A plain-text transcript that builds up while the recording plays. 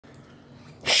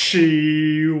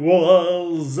She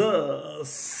was a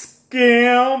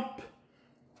scamp,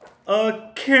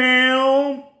 a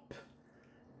camp,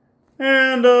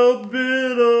 and a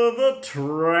bit of a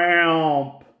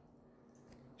tramp.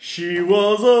 She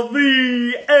was a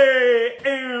V-A-M-P.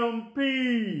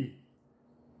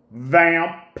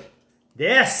 Vamp.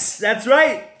 Yes, that's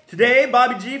right. Today,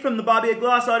 Bobby G from the Bobby A.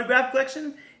 Gloss Autograph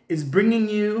Collection is bringing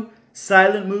you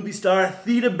silent movie star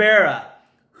THEDA BARA.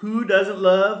 Who doesn't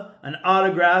love an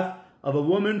autograph of a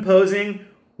woman posing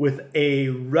with a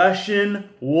Russian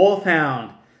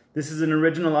wolfhound? This is an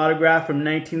original autograph from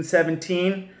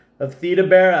 1917 of THEDA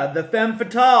BARA, the femme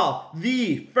fatale,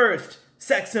 the first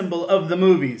sex symbol of the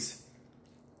movies.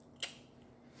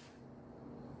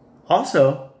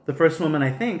 Also, the first woman, I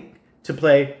think, to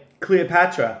play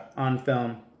Cleopatra on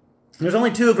film. There's only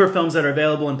 2 of her films that are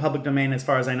available in public domain as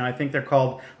far as I know. I think they're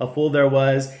called A Fool There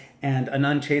Was and An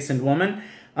Unchastened Woman.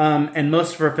 And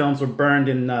most of her films were burned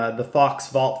in the Fox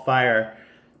Vault fire.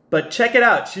 But check it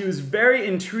out. She was very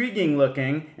intriguing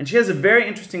looking, and she has a very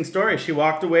interesting story. She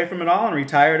walked away from it all and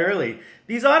retired early.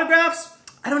 These autographs,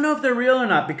 I don't know if they're real or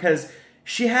not, because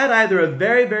she had either a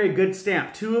very, very good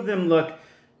stamp. 2 of them look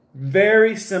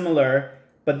very similar,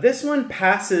 but this one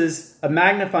passes a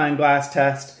magnifying glass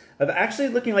test of actually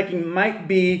looking like it might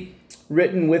be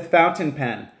written with fountain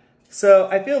pen. So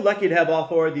I feel lucky to have all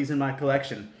 4 of these in my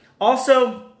collection.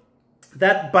 Also,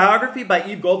 that biography by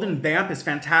Eve Golden, Vamp, is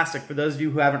fantastic for those of you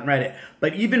who haven't read it.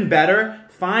 But even better,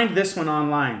 find this one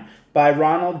online by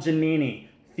Ronald Giannini,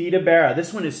 THEDA BARA.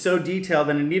 This one is so detailed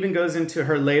and it even goes into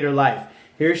her later life.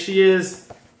 Here she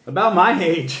is, about my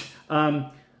age. I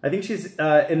think she's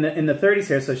in the 30s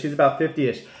here, so she's about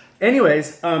 50-ish.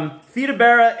 Anyways, THEDA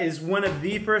BARA is one of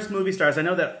the first movie stars. I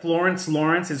know that Florence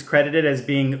Lawrence is credited as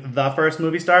being the first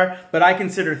movie star, but I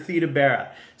consider THEDA BARA.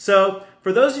 So,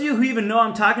 for those of you who even know what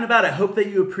I'm talking about, I hope that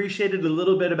you appreciated a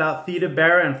little bit about THEDA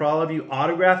BARA, and for all of you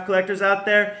autograph collectors out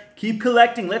there, keep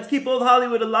collecting. Let's keep old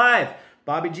Hollywood alive.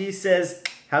 Bobby G says,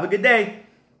 have a good day.